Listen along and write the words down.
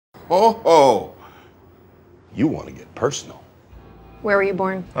ho. You want to get personal. Where were you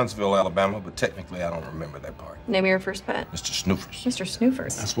born? Huntsville, Alabama, but technically I don't remember that part. Name of your first pet? Mr. Snoofers. Mr.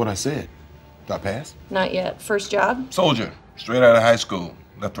 Snoofers. That's what I said. Did I pass? Not yet. First job? Soldier, straight out of high school.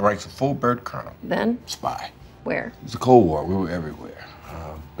 Left the ranks of full bird colonel. Then? Spy. Where? It was the Cold War. We were everywhere.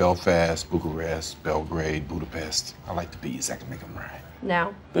 Belfast, Bucharest, Belgrade, Budapest. I like the bees. I can make them rhyme.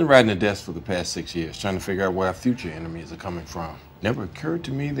 Now? Been riding the desk for the past 6 years, trying to figure out where our future enemies are coming from. Never occurred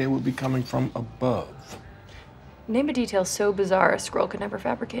to me they would be coming from above. Name a detail so bizarre a scroll could never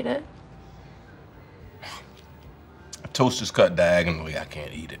fabricate it. A toast is cut diagonally. I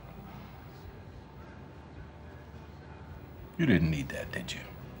can't eat it. You didn't need that, did you?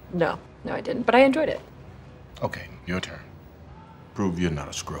 No, I didn't, but I enjoyed it. Okay, your turn. Prove you're not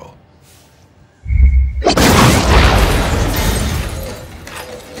a scroll.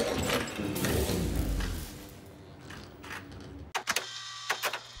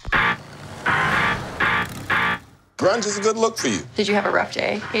 Grunge is a good look for you. Did you have a rough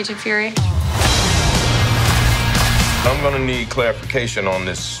day, Agent Fury? I'm gonna need clarification on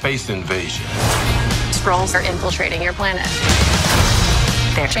this space invasion. Skrulls are infiltrating your planet.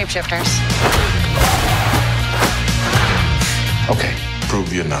 They're shapeshifters. Okay,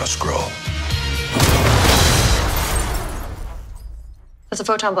 prove you're not a scroll. That's a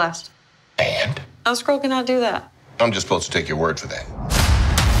photon blast. And? A Skrull cannot do that. I'm just supposed to take your word for that.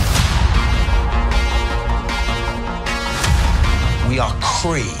 We are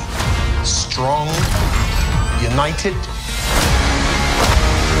Kree. Strong, united.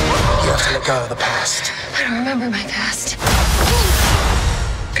 You have to let go of the past. I don't remember my past.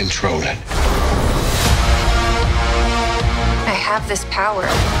 Control it. I have this power,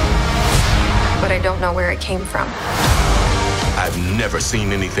 but I don't know where it came from. I've never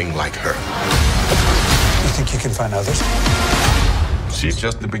seen anything like her. You think you can find others? She's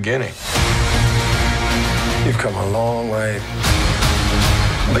just the beginning. You've come a long way,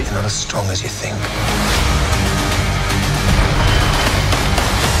 but you're not as strong as you think.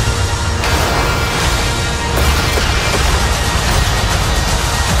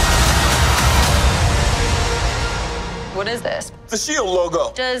 What is this? The SHIELD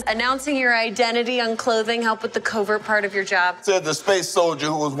logo. Does announcing your identity on clothing help with the covert part of your job? Said the space soldier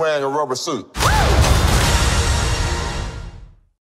who was wearing a rubber suit.